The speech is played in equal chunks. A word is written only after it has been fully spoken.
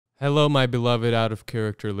Hello, my beloved Out of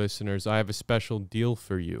Character listeners. I have a special deal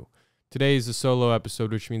for you. Today is a solo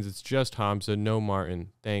episode, which means it's just Hamzah, no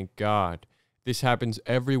Martin. Thank God. This happens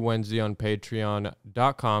every Wednesday on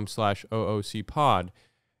patreon.com/oocpod.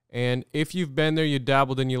 And if you've been there, you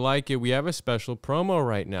dabbled, and you like it, we have a special promo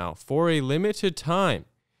right now. For a limited time,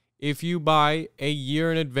 if you buy a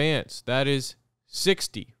year in advance, that is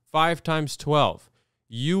 5 times 12,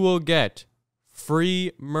 you will get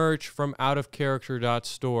free merch from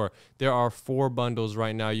outofcharacter.store. There are 4 bundles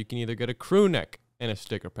right now. You can either get a crew neck and a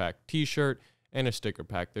sticker pack, t-shirt and a sticker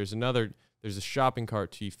pack. There's a shopping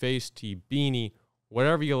cart tee, face tee, beanie,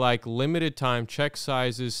 whatever you like. Limited time, check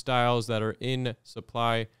sizes, styles that are in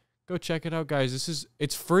supply. Go check it out, guys.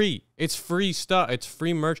 It's free. It's free stuff. It's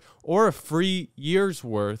free merch or a free year's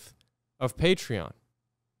worth of Patreon.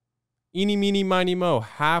 Eeny, meeny, miny, mo.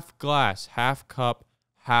 Half glass, half cup,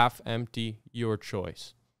 half empty, your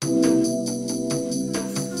choice.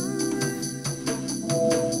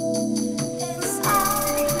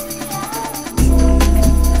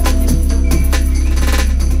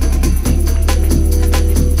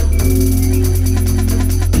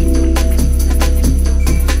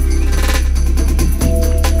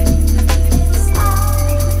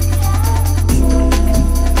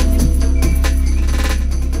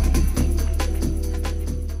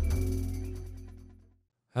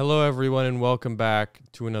 Hello, everyone, and welcome back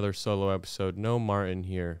to another solo episode. No Martin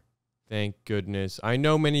here. Thank goodness. I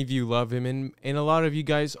know many of you love him, and a lot of you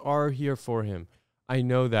guys are here for him. I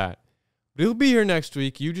know that. But he'll be here next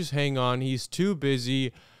week. You just hang on. He's too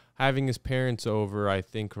busy having his parents over, I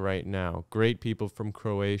think, right now. Great people from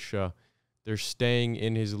Croatia. They're staying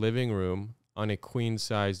in his living room on a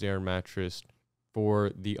queen-sized air mattress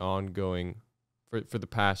for the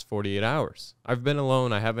past 48 hours. I've been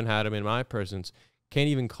alone. I haven't had him in my presence. Can't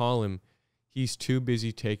even call him. He's too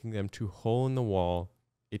busy taking them to hole-in-the-wall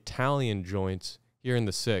Italian joints here in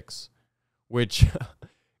the 6, which,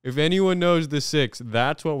 if anyone knows the 6,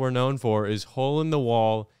 that's what we're known for, is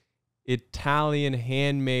hole-in-the-wall Italian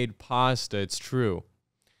handmade pasta. It's true.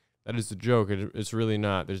 That is the joke. It's really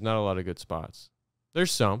not. There's not a lot of good spots.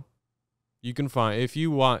 There's some. You can find, I'm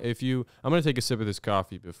going to take a sip of this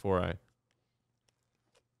coffee before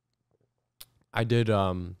I did,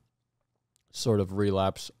 sort of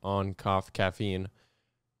relapse on caffeine,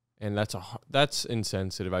 and that's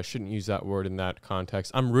insensitive. I shouldn't use that word in that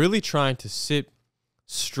context. I'm really trying to sit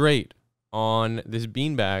straight on this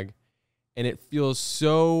beanbag, and it feels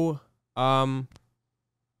so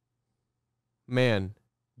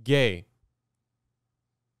gay.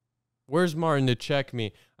 Where's Martin to check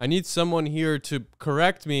me? I need someone here to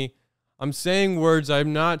correct me. I'm saying words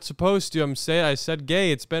I'm not supposed to. I said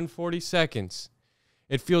gay. It's been 40 seconds.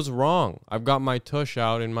 It feels wrong. I've got my tush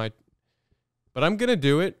out but I'm gonna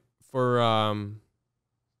do it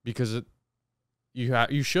because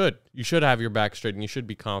you should have your back straight and you should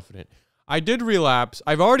be confident. I did relapse.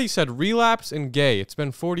 I've already said relapse and gay. It's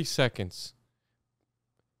been 40 seconds.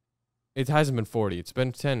 It hasn't been 40. It's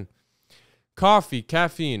been 10. Coffee,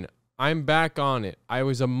 caffeine. I'm back on it. I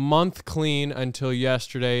was a month clean until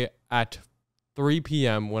yesterday at 3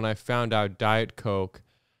 p.m. when I found out Diet Coke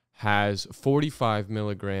has 45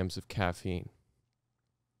 milligrams of caffeine.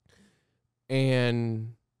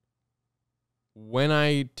 And when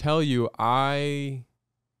I tell you, I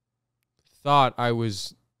thought I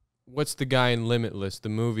was, what's the guy in Limitless, the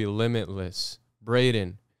movie Limitless?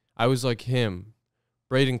 Braden. I was like him.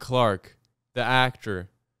 Braden Clark, the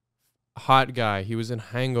actor, hot guy. He was in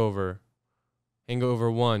Hangover.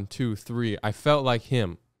 Hangover 1, 2, 3. I felt like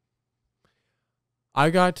him.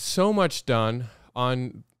 I got so much done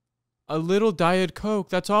on a little Diet Coke.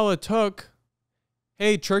 That's all it took.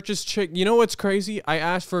 Hey, Church's Chicken. You know what's crazy? I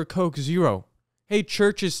asked for a Coke Zero. Hey,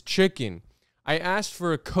 Church's Chicken. I asked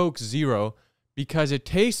for a Coke Zero because it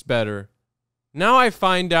tastes better. Now I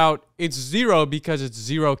find out it's zero because it's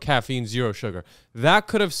zero caffeine, zero sugar. That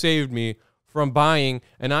could have saved me from buying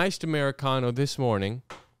an iced Americano this morning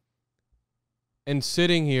and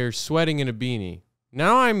sitting here sweating in a beanie.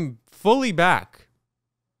 Now I'm fully back.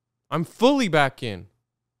 I'm fully back in.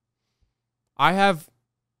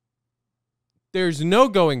 There's no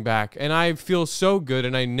going back, and I feel so good,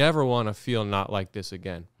 and I never want to feel not like this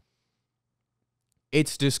again.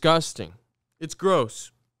 It's disgusting. It's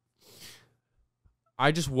gross.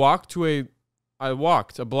 I walked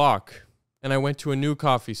a block, and I went to a new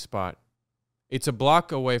coffee spot. It's a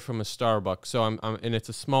block away from a Starbucks, so and it's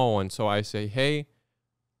a small one, so I say, hey,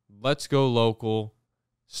 let's go local.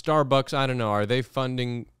 Starbucks, I don't know, are they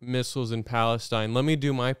funding missiles in Palestine? Let me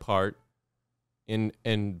do my part and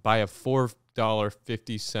buy a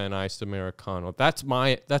 $4.50 iced Americano. That's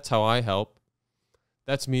how I help.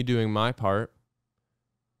 That's me doing my part.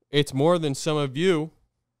 It's more than some of you.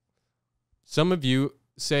 Some of you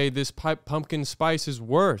say this pumpkin spice is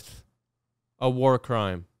worth a war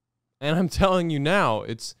crime. And I'm telling you now,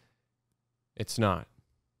 it's not.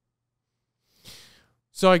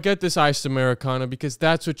 So I get this iced Americano because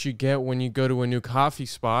that's what you get when you go to a new coffee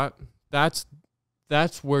spot. That's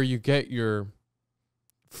where you get your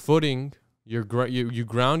footing, you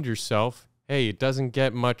ground yourself. Hey, it doesn't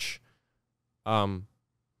get much more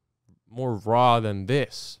raw than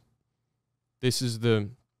this. This is the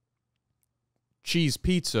cheese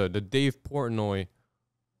pizza, the Dave Portnoy,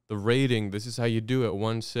 the rating. This is how you do it.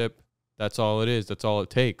 One sip. That's all it is. That's all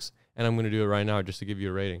it takes. And I'm going to do it right now just to give you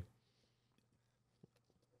a rating.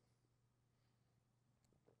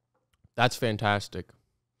 That's fantastic.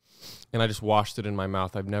 And I just washed it in my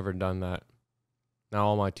mouth. I've never done that. Now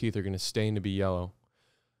all my teeth are going to stain to be yellow.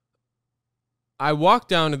 I walk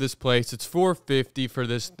down to this place. It's $4.50 for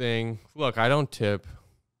this thing. Look, I don't tip.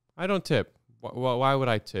 Why would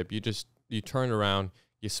I tip? You turned around.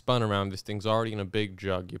 You spun around. This thing's already in a big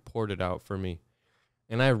jug. You poured it out for me.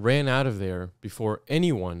 And I ran out of there before I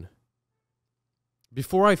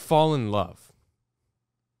fall in love.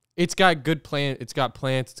 It's got good plants. It's got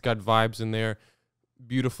vibes in there.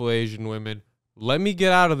 Beautiful Asian women. Let me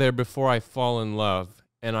get out of there before I fall in love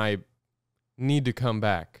and I need to come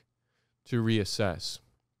back to reassess.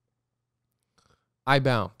 I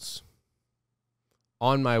bounce.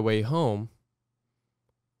 On my way home,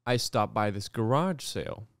 I stopped by this garage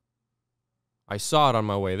sale. I saw it on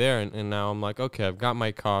my way there, and now I'm like, okay, I've got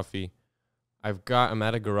my coffee. I'm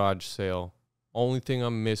at a garage sale. Only thing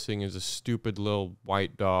I'm missing is a stupid little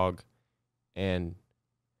white dog, and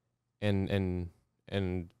I'm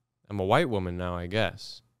a white woman now, I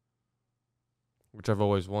guess, which I've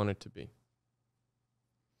always wanted to be.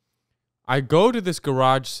 I go to this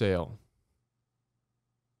garage sale.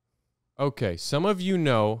 Okay, some of you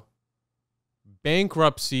know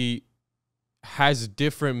bankruptcy has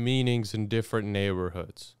different meanings in different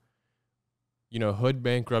neighborhoods. You know, hood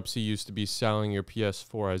bankruptcy used to be selling your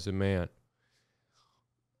PS4 as a man.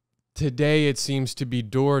 Today it seems to be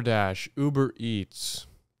DoorDash, Uber Eats.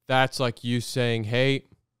 That's like you saying, hey,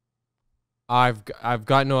 I've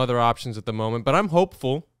got no other options at the moment, but I'm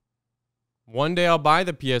hopeful. One day I'll buy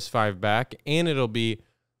the PS5 back, and it'll be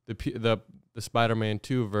the Spider-Man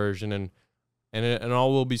 2 version, and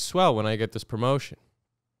all will be swell when I get this promotion.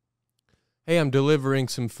 Hey, I'm delivering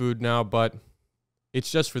some food now, but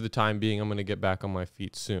it's just for the time being. I'm going to get back on my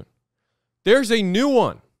feet soon. There's a new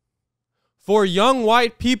one for young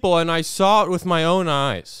white people, and I saw it with my own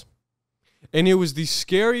eyes. And it was the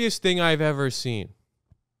scariest thing I've ever seen.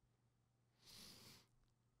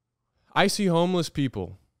 I see homeless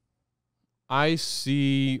people. I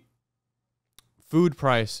see food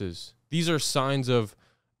prices. These are signs of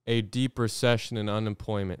a deep recession and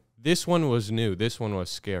unemployment. This one was new. This one was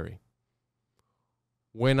scary.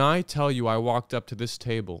 When I tell you I walked up to this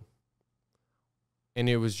table and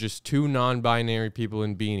it was just two non-binary people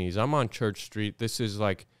in beanies. I'm on Church Street. This is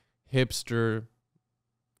like hipster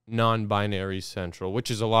non-binary central,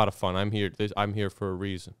 which is a lot of fun. I'm here for a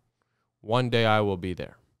reason. One day I will be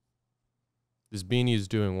there. This beanie is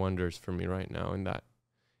doing wonders for me right now in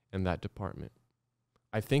that department.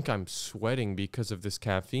 I think I'm sweating because of this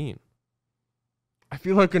caffeine. I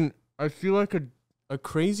feel like a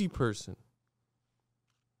crazy person.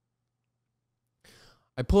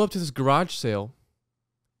 I pull up to this garage sale,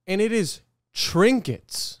 and it is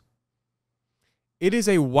trinkets. It is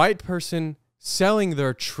a white person selling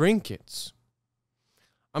their trinkets.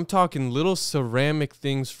 I'm talking little ceramic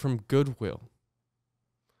things from Goodwill.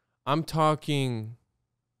 I'm talking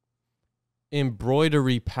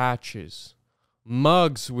embroidery patches,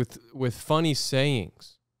 mugs with funny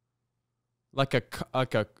sayings, like a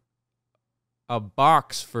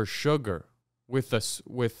box for sugar with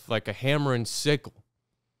like a hammer and sickle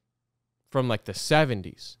from like the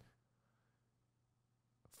 70s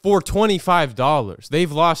for $25.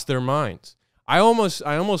 They've lost their minds. I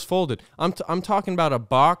almost folded. I'm talking about a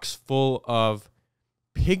box full of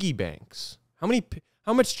piggy banks.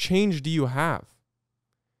 How much change do you have?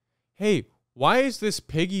 Hey, why is this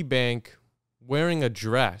piggy bank wearing a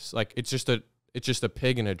dress? Like it's just a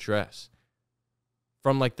pig in a dress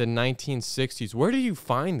from like the 1960s. Where do you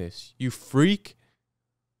find this? You freak.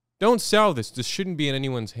 Don't sell this. This shouldn't be in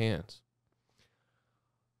anyone's hands.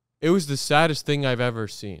 It was the saddest thing I've ever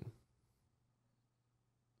seen.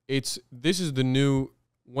 This is the new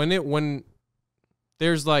when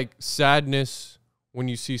there's like sadness when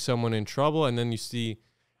you see someone in trouble, and then you see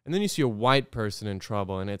a white person in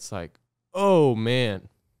trouble, and it's like, oh man.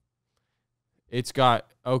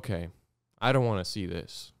 Okay. I don't want to see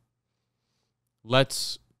this.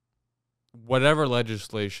 Let's, whatever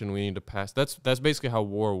legislation we need to pass, that's basically how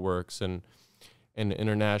war works and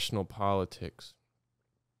international politics.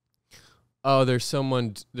 Oh,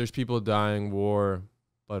 there's people dying war,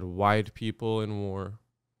 but white people in war.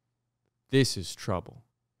 This is trouble.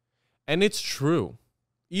 And it's true.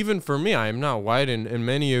 Even for me, I am not white, and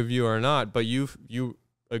many of you are not, but you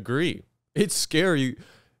agree. It's scary.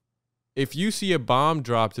 If you see a bomb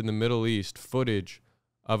dropped in the Middle East, footage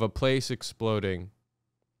of a place exploding,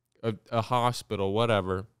 a hospital,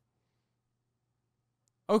 whatever,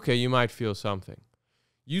 okay, you might feel something.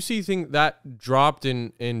 You see that dropped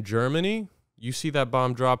in Germany, you see that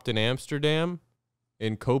bomb dropped in Amsterdam,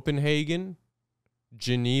 in Copenhagen,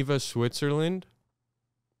 Geneva, Switzerland,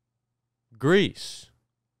 Greece,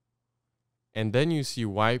 and then you see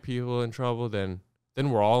white people in trouble, then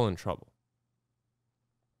we're all in trouble.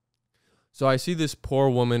 So I see this poor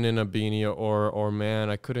woman in a beanie or man,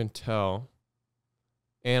 I couldn't tell,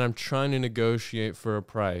 and I'm trying to negotiate for a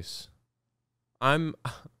price. I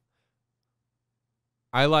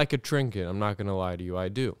like a trinket, I'm not going to lie to you, I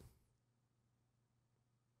do.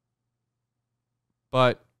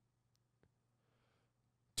 But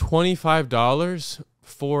 $25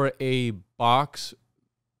 for a box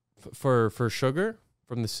for sugar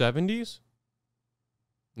from the 70s?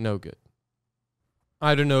 No good.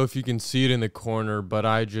 I don't know if you can see it in the corner, but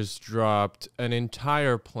I just dropped an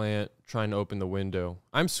entire plant trying to open the window.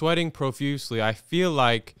 I'm sweating profusely. I feel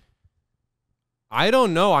like, I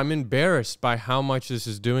don't know, I'm embarrassed by how much this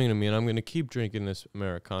is doing to me, and I'm going to keep drinking this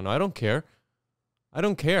Americano. I don't care. I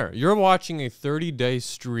don't care. You're watching a 30-day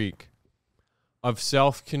streak of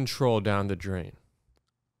self-control down the drain.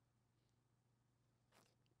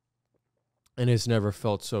 And it's never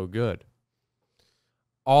felt so good.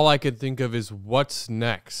 All I could think of is, what's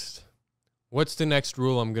next? What's the next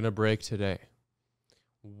rule I'm going to break today?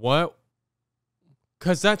 What?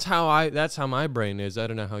 Because that's how my brain is. I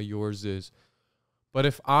don't know how yours is. But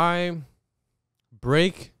if I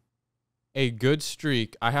break a good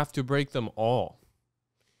streak, I have to break them all.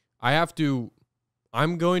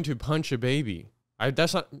 I'm going to punch a baby.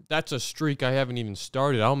 That's a streak I haven't even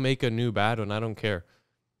started. I'll make a new bad one. I don't care.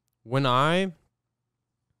 When I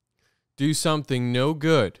do something no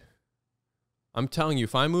good, I'm telling you,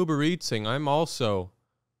 if I'm Uber Eatsing, I'm also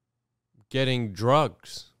getting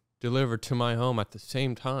drugs delivered to my home at the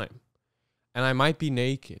same time. And I might be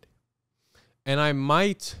naked. And I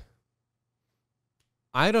might,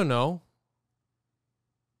 I don't know,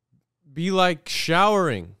 be like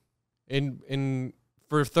showering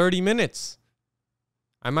for 30 minutes.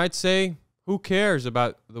 I might say, who cares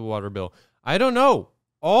about the water bill? I don't know.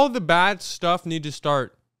 All the bad stuff need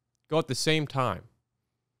to go at the same time.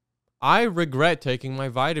 I regret taking my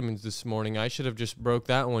vitamins this morning. I should have just broke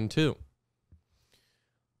that one too.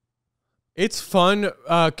 It's fun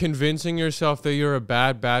convincing yourself that you're a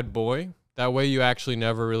bad boy. That way you actually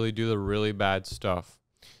never really do the really bad stuff.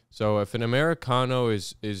 So if an Americano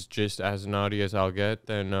is just as naughty as I'll get,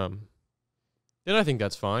 then I think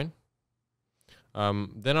that's fine.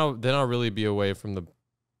 Then I'll really be away from the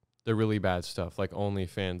really bad stuff, like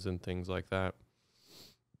OnlyFans and things like that.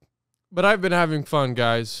 But I've been having fun,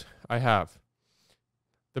 guys. I have.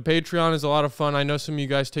 The Patreon is a lot of fun. I know some of you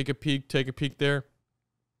guys take a peek there.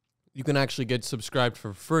 You can actually get subscribed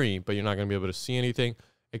for free, but you're not going to be able to see anything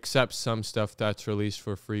except some stuff that's released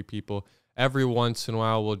for free people. Every once in a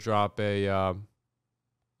while, we'll drop a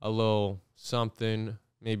little something,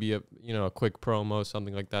 maybe a quick promo,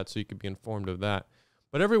 something like that, so you could be informed of that.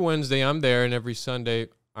 But every Wednesday, I'm there, and every Sunday,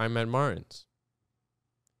 I'm at Martin's.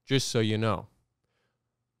 Just so you know.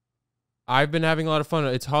 I've been having a lot of fun.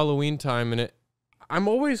 It's Halloween time, and I'm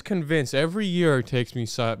always convinced, every year it takes me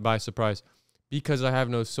by surprise, because I have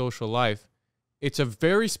no social life. It's a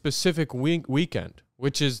very specific weekend,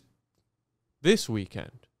 which is this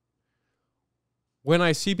weekend. When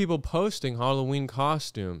I see people posting Halloween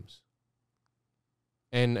costumes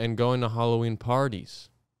and going to Halloween parties.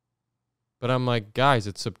 But I'm like, guys,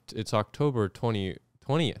 it's October 20th.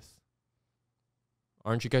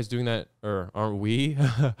 Aren't you guys doing that? Or aren't we?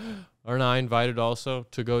 Aren't I invited also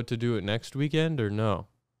to go to do it next weekend or no?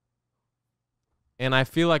 And I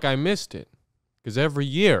feel like I missed it because every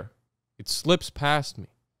year it slips past me.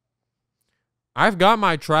 I've got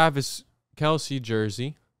my Travis Kelce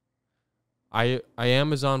jersey. I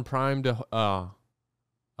Amazon Primed a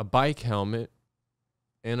bike helmet,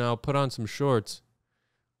 and I'll put on some shorts.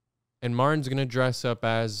 And Martin's gonna dress up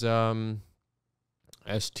as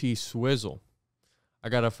T Swizzle. I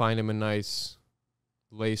gotta find him a nice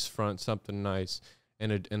lace front, something nice,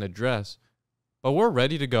 and a dress. But we're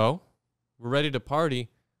ready to go. We're ready to party.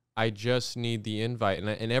 I just need the invite.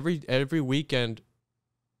 And every weekend,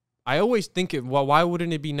 I always think, well, why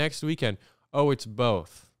wouldn't it be next weekend? Oh, it's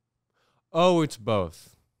both. Oh, it's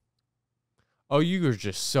both. Oh, you are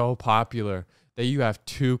just so popular that you have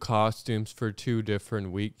 2 costumes for 2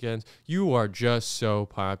 different weekends. You are just so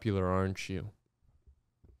popular, aren't you?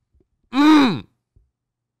 I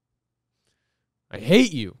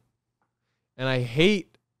hate you. And I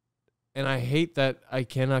hate that I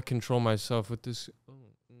cannot control myself with this.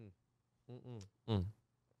 And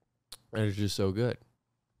it's just so good.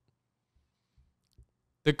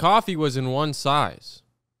 The coffee was in one size.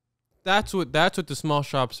 That's what the small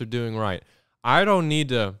shops are doing right. I don't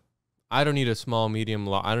need a small, medium,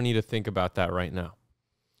 large. I don't need to think about that right now.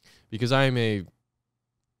 Because I am a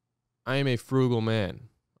frugal man.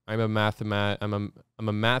 I'm a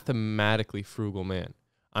mathematically frugal man.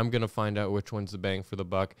 I'm going to find out which one's the bang for the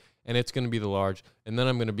buck, and it's going to be the large, and then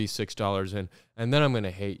I'm going to be $6 in, and then I'm going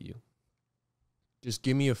to hate you. Just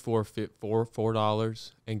give me a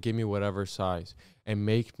 $4 and give me whatever size and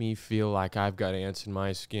make me feel like I've got ants in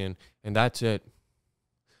my skin, and that's it.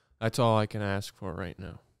 That's all I can ask for right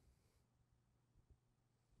now.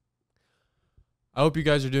 I hope you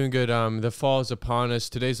guys are doing good. The fall is upon us.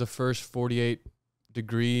 Today's the first 48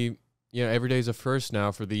 degree. Every day's a first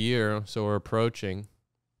now for the year, so we're approaching.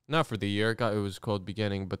 Not for the year. It was cold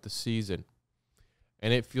beginning, but the season.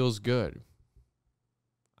 And it feels good.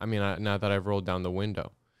 I mean, now that I've rolled down the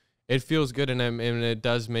window. It feels good, and it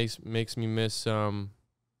does makes me miss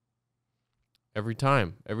every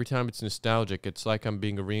time. Every time it's nostalgic. It's like I'm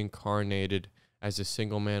being reincarnated as a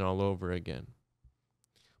single man all over again.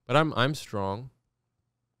 But I'm strong,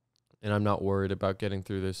 and I'm not worried about getting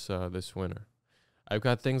through this winter. I've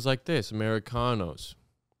got things like this, Americanos.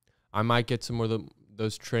 I might get some more of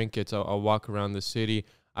those trinkets. I'll walk around the city.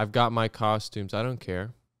 I've got my costumes. I don't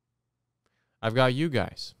care. I've got you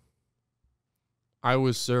guys. I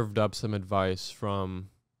was served up some advice from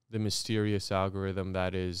the mysterious algorithm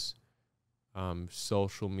that is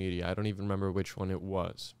social media. I don't even remember which one it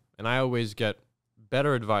was. And I always get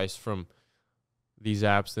better advice from these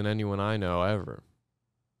apps than anyone I know ever.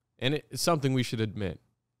 And it's something we should admit.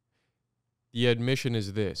 The admission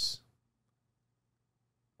is this.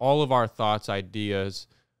 All of our thoughts, ideas,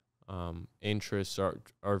 interests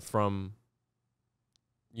are from,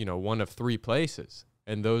 one of 3 places.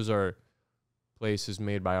 And those are places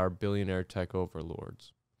made by our billionaire tech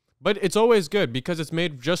overlords. But it's always good because it's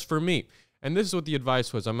made just for me. And this is what the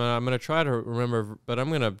advice was. I'm gonna try to remember, but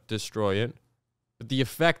I'm gonna destroy it. But the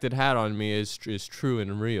effect it had on me is true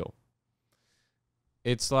and real.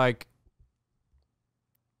 It's like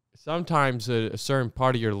sometimes a certain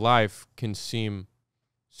part of your life can seem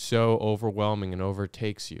so overwhelming and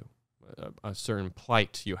overtakes you, a certain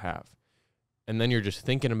plight you have. And then you're just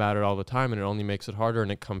thinking about it all the time, and it only makes it harder,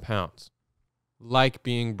 and it compounds. Like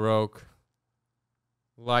being broke,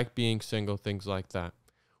 like being single, things like that.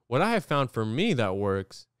 What I have found for me that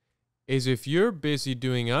works is if you're busy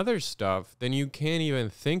doing other stuff, then you can't even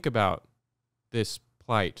think about this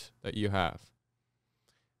plight that you have.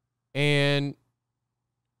 And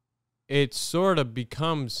it sort of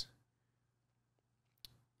becomes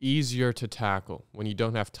easier to tackle when you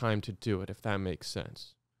don't have time to do it, if that makes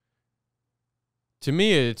sense. To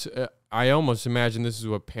me, it's I almost imagine this is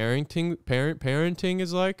what parenting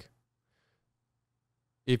is like.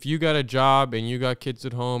 If you got a job and you got kids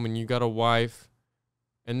at home and you got a wife,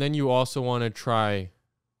 and then you also want to try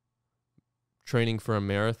training for a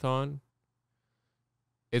marathon,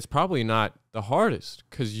 it's probably not the hardest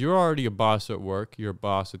because you're already a boss at work. You're a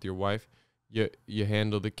boss with your wife. You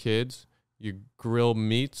handle the kids. You grill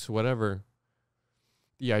meats, whatever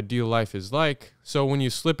the ideal life is like. So when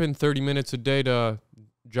you slip in 30 minutes a day to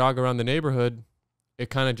jog around the neighborhood,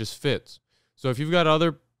 it kind of just fits. So if you've got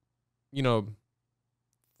other,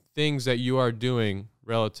 things that you are doing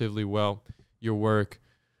relatively well, your work,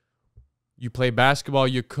 you play basketball,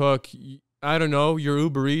 you cook, I don't know, you're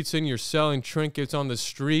Uber Eatsing, you're selling trinkets on the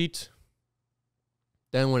street.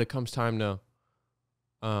 Then when it comes time to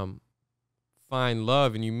find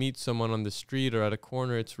love and you meet someone on the street or at a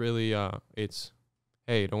corner, it's really,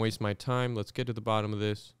 hey, don't waste my time. Let's get to the bottom of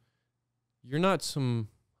this. You're not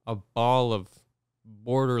a ball of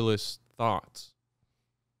borderless thoughts.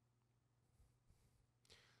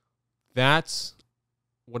 That's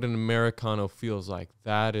what an Americano feels like.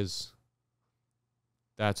 That's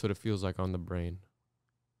what it feels like on the brain.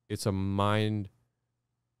 It's a mind.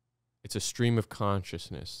 It's a stream of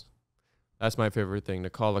consciousness. That's my favorite thing, to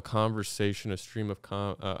call a conversation a stream of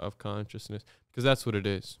consciousness, because that's what it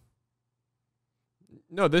is.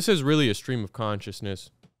 No, this is really a stream of consciousness.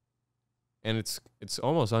 And it's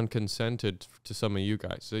almost unconsented to some of you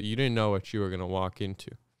guys. So you didn't know what you were going to walk into.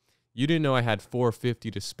 You didn't know I had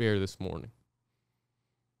 $4.50 to spare this morning.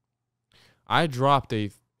 I dropped a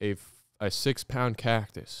 6-pound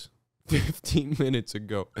cactus 15 minutes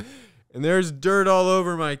ago. And there's dirt all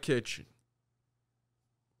over my kitchen.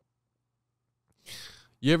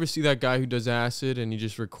 You ever see that guy who does acid and he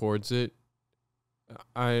just records it?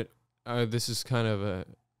 This is kind of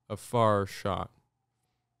a far shot.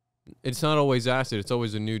 It's not always acid. It's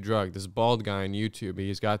always a new drug. This bald guy on YouTube,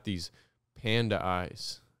 he's got these panda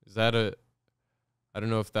eyes. Is that I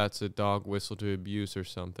don't know if that's a dog whistle to abuse or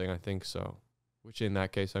something. I think so. Which in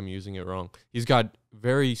that case, I'm using it wrong. He's got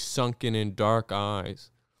very sunken and dark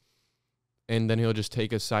eyes. And then he'll just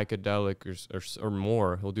take a psychedelic or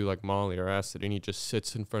more. He'll do like Molly or acid. And he just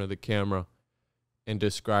sits in front of the camera and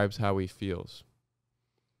describes how he feels.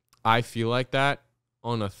 I feel like that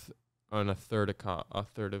on a third of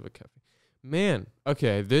a coffee. Man,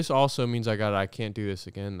 okay, this also means I can't do this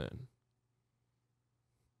again then.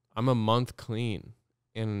 I'm a month clean,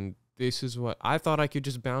 and this is what I thought I could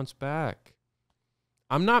just bounce back.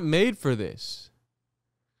 I'm not made for this.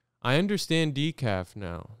 I understand decaf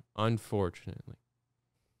now, unfortunately.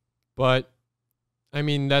 But, I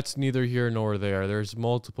mean, that's neither here nor there. There's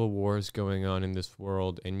multiple wars going on in this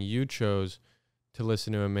world, and you chose to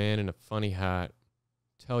listen to a man in a funny hat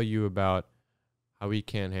tell you about how he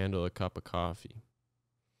can't handle a cup of coffee.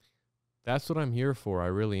 That's what I'm here for. I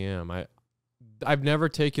really am. I've never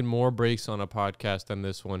taken more breaks on a podcast than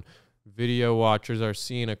this one. Video watchers are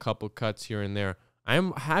seeing a couple cuts here and there.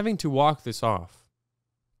 I'm having to walk this off.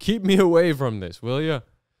 Keep me away from this, will ya?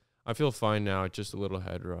 I feel fine now. It's just a little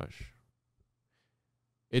head rush.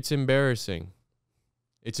 It's embarrassing.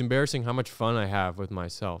 It's embarrassing how much fun I have with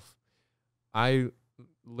myself. I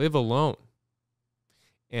live alone.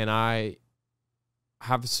 And I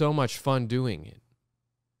have so much fun doing it.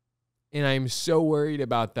 And I'm so worried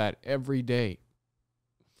about that every day.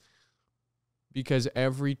 Because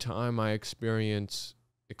every time I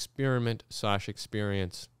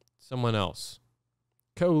experiment/experience someone else,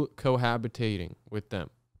 cohabitating with them,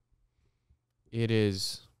 it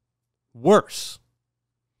is worse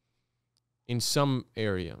in some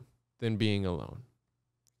area than being alone.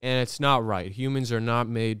 And it's not right. Humans are not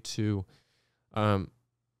made to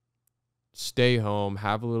stay home,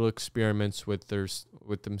 have a little experiments with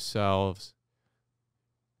themselves,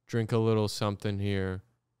 drink a little something here,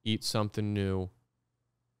 eat something new,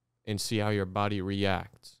 and see how your body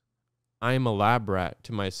reacts. I am a lab rat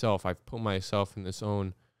to myself. I've put myself in this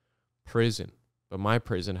own prison, but my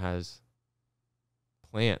prison has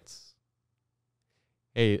plants.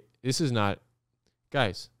 Hey, this isn't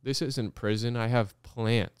prison. I have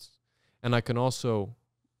plants. And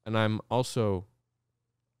I'm also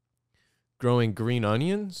growing green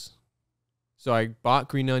onions. So I bought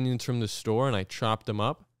green onions from the store and I chopped them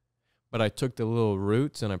up, but I took the little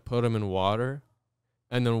roots and I put them in water.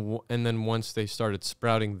 And then once they started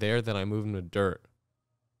sprouting there, then I moved them to dirt.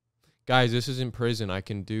 Guys, this isn't prison. I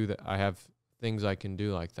can do that. I have things I can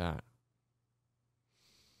do like that.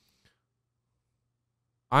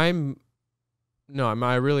 I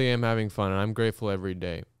really am having fun, and I'm grateful every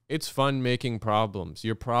day. It's fun making problems.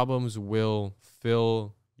 Your problems will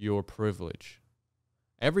fill your privilege.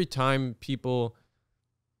 Every time people,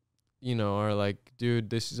 are like, dude,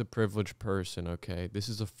 this is a privileged person, okay? This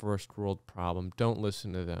is a first world problem. Don't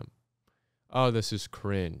listen to them. Oh, this is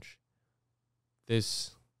cringe.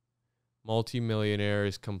 This multimillionaire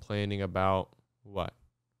is complaining about what?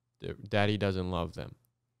 Daddy doesn't love them.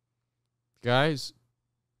 Guys,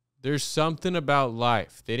 there's something about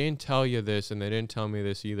life. They didn't tell you this, and they didn't tell me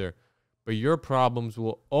this either. But your problems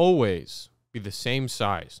will always be the same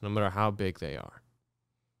size, no matter how big they are.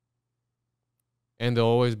 And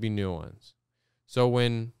there'll always be new ones. So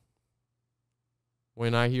when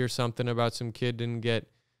I hear something about some kid didn't get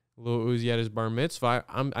Lil Uzi at his bar mitzvah,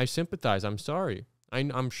 I sympathize. I'm sorry.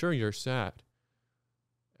 I'm sure you're sad.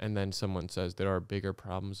 And then someone says there are bigger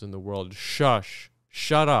problems in the world. Shush.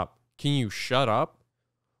 Shut up. Can you shut up?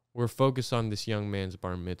 We're focused on this young man's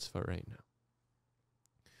bar mitzvah right now.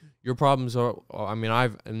 Your problems are,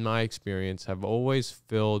 in my experience, have always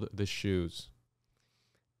filled the shoes.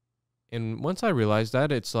 And once I realized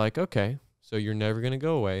that, it's like, okay, so you're never going to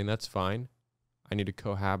go away, and that's fine. I need to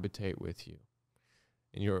cohabitate with you.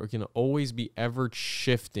 And you're going to always be ever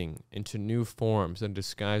shifting into new forms and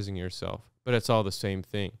disguising yourself. But it's all the same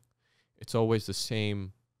thing. It's always the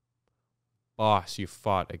same boss you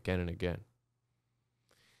fought again and again.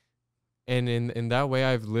 And in that way,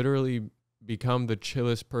 I've literally become the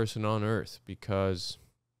chillest person on earth because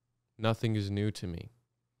nothing is new to me.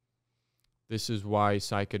 This is why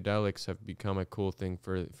psychedelics have become a cool thing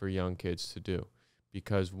for young kids to do.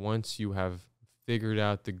 Because once you have figured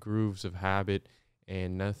out the grooves of habit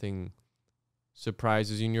and nothing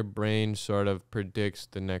surprises you in your brain, sort of predicts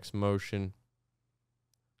the next motion.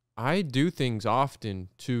 I do things often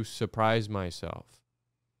to surprise myself.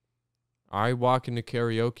 I walk into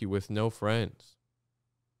karaoke with no friends.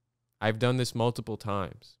 I've done this multiple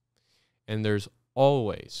times. And there's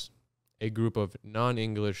always a group of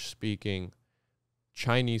non-English speaking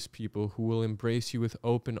Chinese people who will embrace you with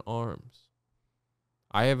open arms.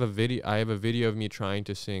 I have a video of me trying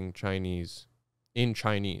to sing Chinese in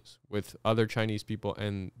Chinese with other Chinese people,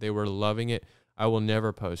 and they were loving it. I will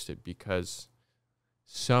never post it because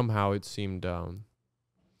somehow it seemed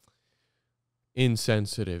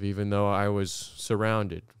insensitive, even though I was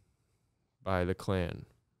surrounded by the clan.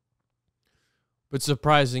 But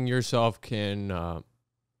surprising yourself can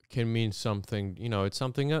mean something, it's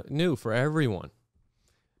something new for everyone.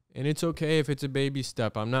 And it's okay if it's a baby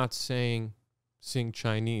step. I'm not saying sing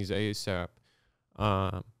Chinese ASAP.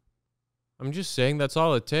 I'm just saying that's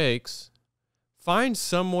all it takes. Find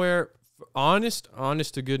somewhere, honest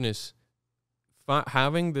to goodness,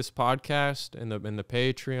 having this podcast and the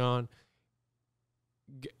Patreon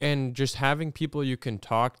and just having people you can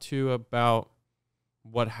talk to about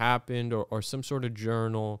what happened or some sort of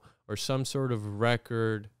journal or some sort of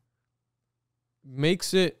record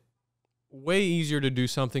makes it way easier to do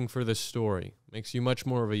something for the story. Makes you much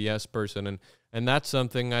more of a yes person. And that's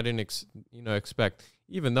something I didn't expect.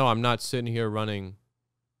 Even though I'm not sitting here running,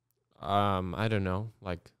 I don't know,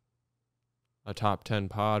 like a top 10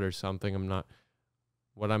 pod or something. I'm not.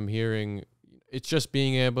 What I'm hearing, it's just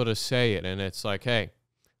being able to say it. And it's like, hey,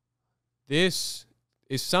 this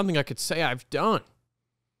is something I could say I've done.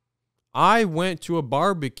 I went to a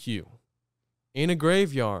barbecue in a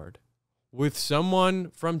graveyard with someone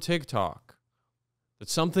from TikTok.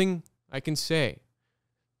 That's something I can say.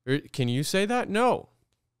 Can you say that? No.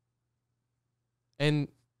 And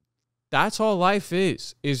that's all life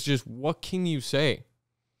is just what can you say?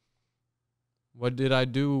 What did I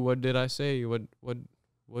do? What did I say? What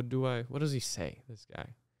does he say, this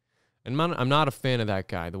guy? And I'm not a fan of that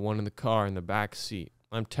guy, the one in the car in the back seat.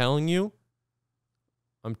 I'm telling you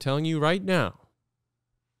right now.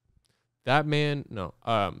 That man, no,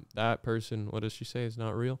 that person, what does she say is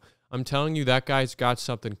not real? I'm telling you that guy's got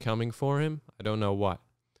something coming for him. I don't know what.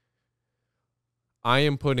 I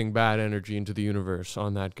am putting bad energy into the universe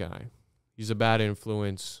on that guy. He's a bad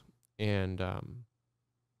influence. And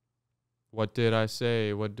what did I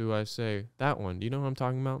say? What do I say? That one. Do you know what I'm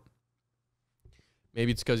talking about?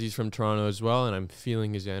 Maybe it's because he's from Toronto as well, and I'm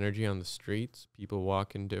feeling his energy on the streets. People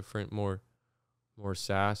walking different, more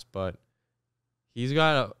sass, but he's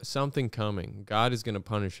got something coming. God is going to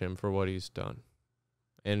punish him for what he's done.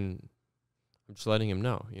 And I'm just letting him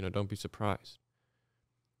know. Don't be surprised.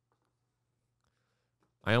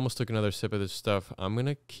 I almost took another sip of this stuff. I'm going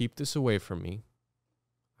to keep this away from me.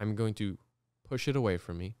 I'm going to push it away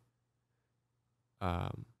from me.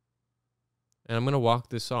 And I'm going to walk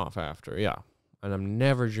this off after. Yeah. And I'm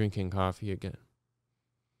never drinking coffee again.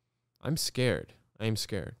 I'm scared. I am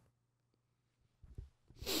scared.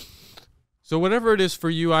 So whatever it is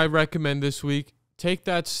for you, I recommend this week, take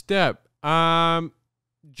that step.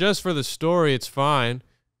 Just for the story, it's fine.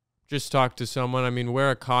 Just talk to someone. I mean,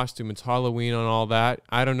 wear a costume. It's Halloween and all that.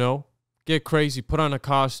 I don't know. Get crazy. Put on a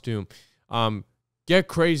costume. Get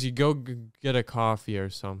crazy. Go get a coffee or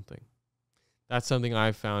something. That's something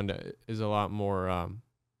I found is a lot more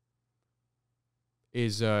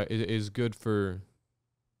is good for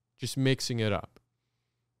just mixing it up.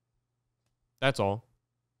 That's all.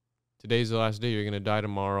 Today's the last day. You're going to die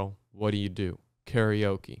tomorrow. What do?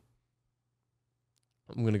 Karaoke.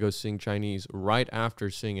 I'm going to go sing Chinese right after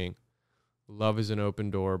singing Love is an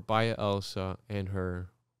Open Door by Elsa and her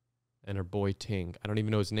boy Ting. I don't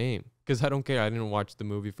even know his name because I don't care. I didn't watch the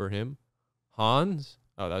movie for him. Hans?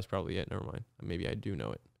 Oh, that's probably it. Never mind. Maybe I do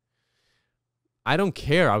know it. I don't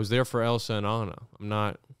care. I was there for Elsa and Anna.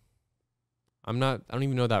 I don't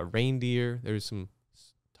even know that reindeer. There's some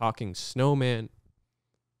talking snowman.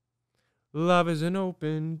 Love is an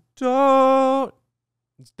open door.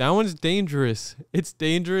 That one's dangerous. It's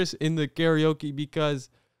dangerous in the karaoke because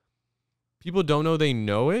people don't know they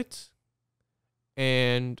know it.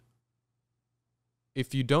 And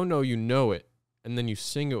if you don't know you know it, and then you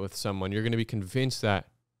sing it with someone, you're going to be convinced that,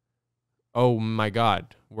 oh my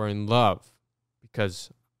God, we're in love. Because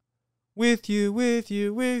with you,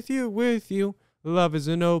 love is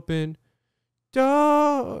an open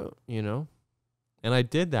door, And I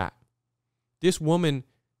did that. This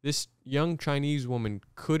young Chinese woman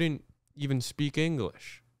couldn't even speak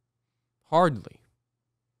English. Hardly.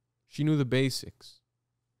 She knew the basics.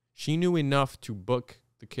 She knew enough to book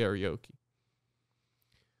the karaoke.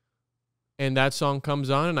 And that song comes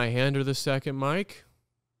on, and I hand her the second mic.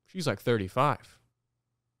 She's like 35.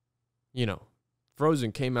 You know,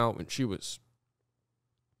 Frozen came out when she was,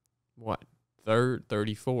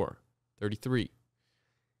 34, 33.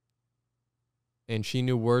 And she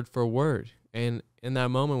knew word for word. And in that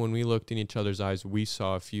moment when we looked in each other's eyes, we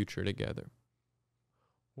saw a future together.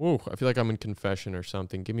 Whoa, I feel like I'm in confession or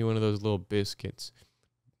something. Give me one of those little biscuits.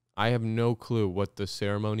 I have no clue what the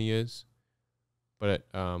ceremony is, but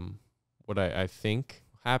what I think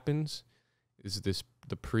happens is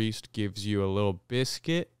the priest gives you a little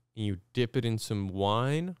biscuit, and you dip it in some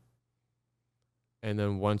wine, and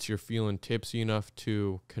then once you're feeling tipsy enough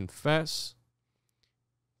to confess,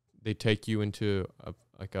 they take you into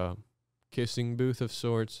a kissing booth of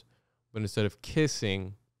sorts, but instead of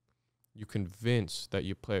kissing, you convince that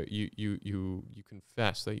you play. You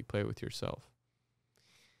confess that you play with yourself,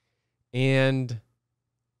 and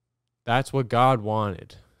that's what God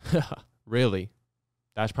wanted. Really,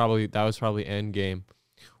 that was probably end game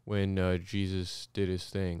when Jesus did his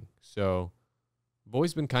thing. So I've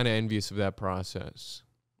always been kind of envious of that process,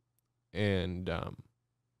 and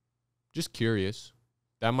just curious.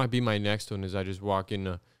 That might be my next one. Is I just walk in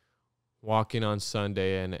on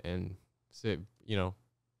Sunday and say, you know,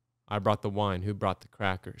 I brought the wine. Who brought the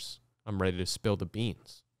crackers? I'm ready to spill the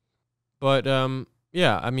beans. But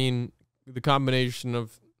yeah, I mean, the combination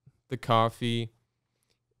of the coffee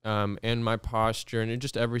and my posture and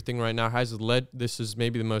just everything right now has led. This is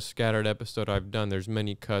maybe the most scattered episode I've done. There's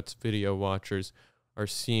many cuts. Video watchers are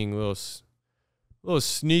seeing little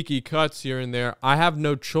sneaky cuts here and there. I have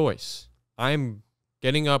no choice. I'm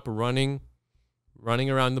getting up, running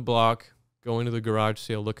around the block, going to the garage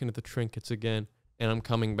sale, looking at the trinkets again, and I'm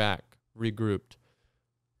coming back, regrouped.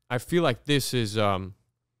 I feel like this is, I'm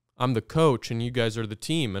the coach and you guys are the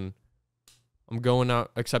team, and I'm going out,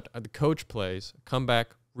 except the coach plays, come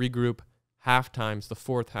back, regroup, halftime's the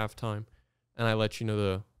fourth halftime, and I let you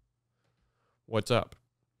know what's up.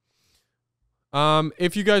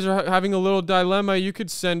 If you guys are having a little dilemma, you could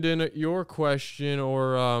send in your question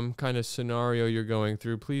or kind of scenario you're going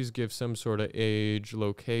through. Please give some sort of age,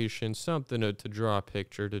 location, something to draw a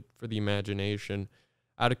picture for the imagination.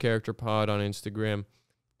 Out of Character Pod on Instagram.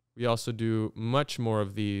 We also do much more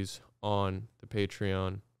of these on the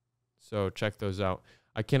Patreon, so check those out.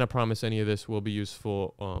 I cannot promise any of this will be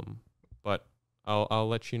useful, but I'll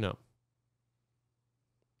let you know.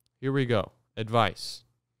 Here we go. Advice.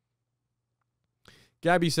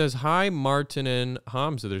 Gabby says, hi, Martin and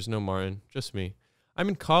Hamzah. There's no Martin, just me. I'm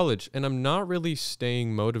in college, and I'm not really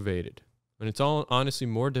staying motivated. And it's all honestly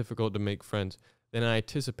more difficult to make friends than I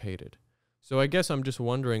anticipated. So I guess I'm just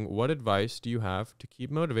wondering, what advice do you have to keep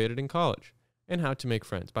motivated in college? And how to make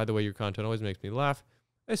friends? By the way, your content always makes me laugh,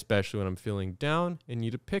 especially when I'm feeling down and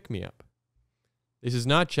need a pick-me-up. This is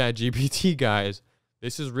not ChatGPT, guys.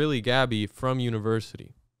 This is really Gabby from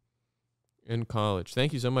university in college.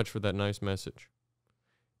 Thank you so much for that nice message.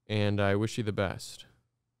 And I wish you the best.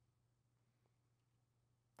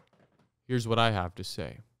 Here's what I have to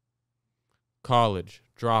say. College,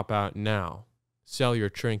 drop out now. Sell your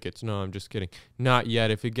trinkets. No, I'm just kidding. Not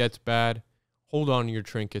yet. If it gets bad, hold on to your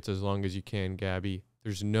trinkets as long as you can, Gabby.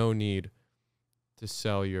 There's no need to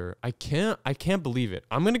sell your... I can't believe it.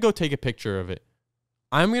 I'm going to go take a picture of it.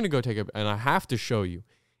 And I have to show you.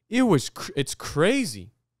 It's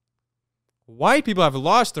crazy. White people have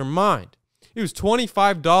lost their mind. It was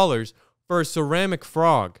 $25 for a ceramic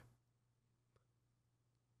frog.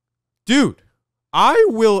 Dude, I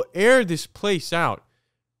will air this place out.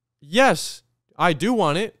 Yes, I do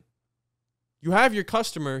want it. You have your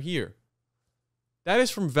customer here. That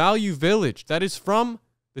is from Value Village. That is from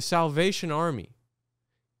the Salvation Army.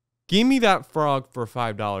 Give me that frog for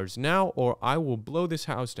 $5 now, or I will blow this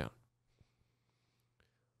house down.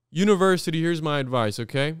 University, here's my advice,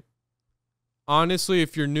 okay? Honestly,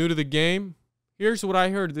 if you're new to the game, here's what I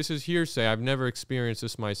heard. This is hearsay. I've never experienced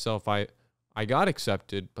this myself. I got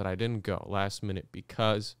accepted, but I didn't go last minute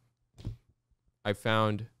because I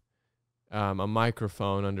found a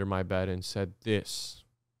microphone under my bed and said, this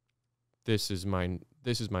is my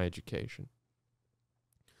education.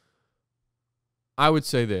 I would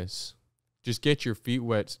say this. Just get your feet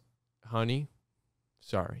wet, honey.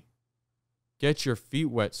 Sorry. Get your feet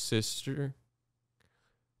wet, sister.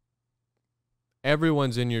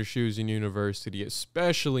 Everyone's in your shoes in university,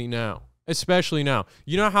 especially now. Especially now.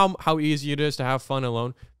 You know how easy it is to have fun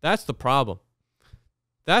alone? That's the problem.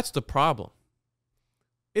 That's the problem.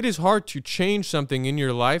 It is hard to change something in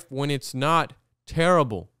your life when it's not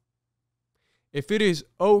terrible. If it is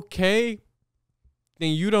okay,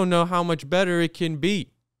 then you don't know how much better it can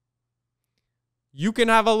be. You can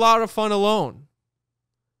have a lot of fun alone.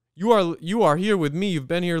 You are here with me. You've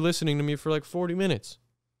been here listening to me for like 40 minutes.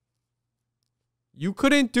 You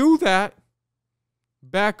couldn't do that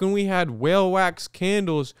back when we had whale wax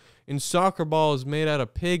candles and soccer balls made out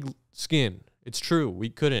of pig skin. It's true. We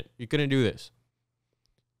couldn't. You couldn't do this.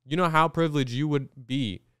 You know how privileged you would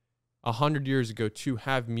be 100 years ago to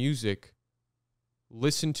have music,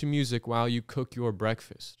 listen to music while you cook your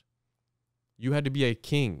breakfast. You had to be a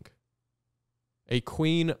king, a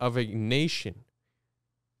queen of a nation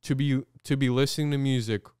to be listening to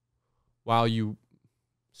music while you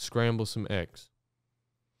scramble some eggs.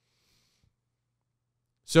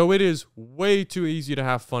 So it is way too easy to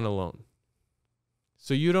have fun alone.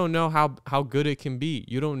 So you don't know how good it can be.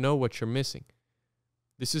 You don't know what you're missing.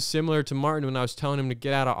 This is similar to Martin when I was telling him to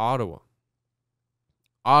get out of Ottawa.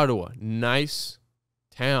 Ottawa, nice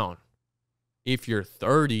town. If you're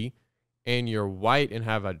 30 and you're white and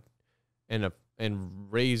have and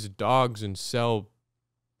raise dogs and sell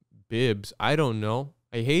bibs, I don't know.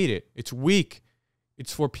 I hate it. It's weak.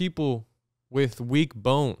 It's for people with weak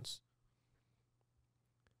bones.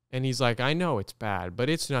 And he's like, I know it's bad, but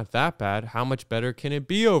it's not that bad. How much better can it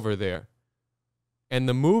be over there? And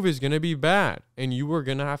the move is going to be bad, and you are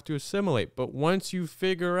going to have to assimilate. But once you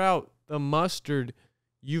figure out the mustard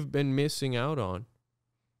you've been missing out on,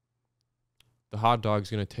 the hot dog's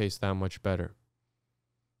going to taste that much better.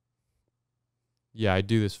 Yeah, I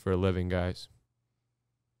do this for a living, guys.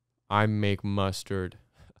 I make mustard.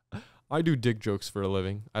 I do dick jokes for a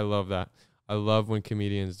living. I love that. I love when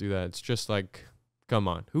comedians do that. It's just like, come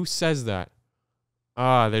on. Who says that?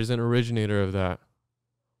 There's an originator of that.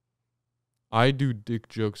 I do dick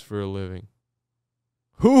jokes for a living.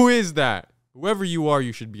 Who is that? Whoever you are,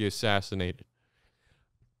 you should be assassinated.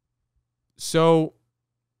 So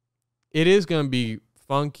it is going to be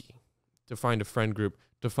funky to find a friend group,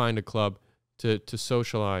 to find a club, to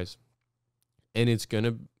socialize. And it's going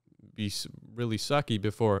to be really sucky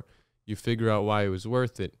before you figure out why it was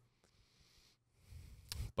worth it.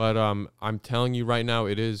 But I'm telling you right now,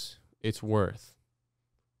 it's worth.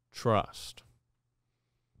 Trust.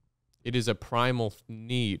 It is a primal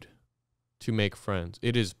need to make friends.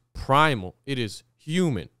 It is primal. It is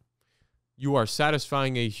human. You are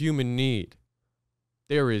satisfying a human need.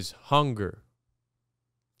 There is hunger,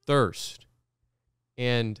 thirst,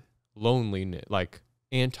 and loneliness, like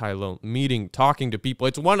anti-lone, talking to people.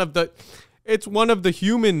 It's one of the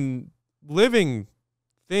human living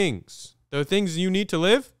things. The things you need to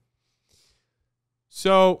live.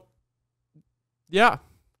 So, yeah,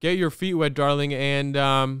 get your feet wet, darling.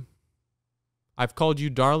 And I've called you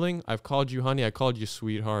darling. I've called you honey. I called you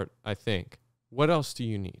sweetheart, I think. What else do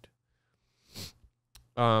you need?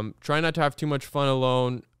 Try not to have too much fun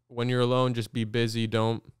alone. When you're alone, just be busy.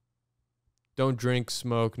 Don't drink,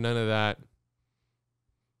 smoke, none of that.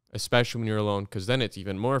 Especially when you're alone, because then it's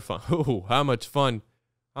even more fun. Ooh, how much fun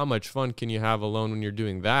can you have alone when you're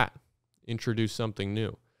doing that? Introduce something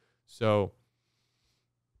new. So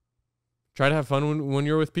try to have fun when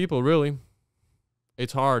you're with people, really.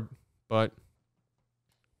 It's hard, but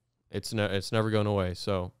it's never going away.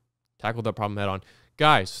 So tackle that problem head on.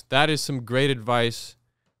 Guys, that is some great advice.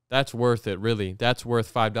 That's worth it, really. That's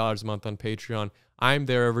worth $5 a month on Patreon. I'm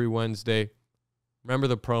there every Wednesday. Remember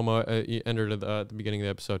the promo you entered at the beginning of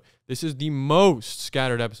the episode. This is the most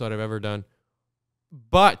scattered episode I've ever done.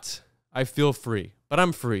 But I feel free. But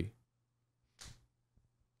I'm free.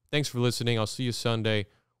 Thanks for listening. I'll see you Sunday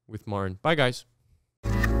with Martin. Bye, guys.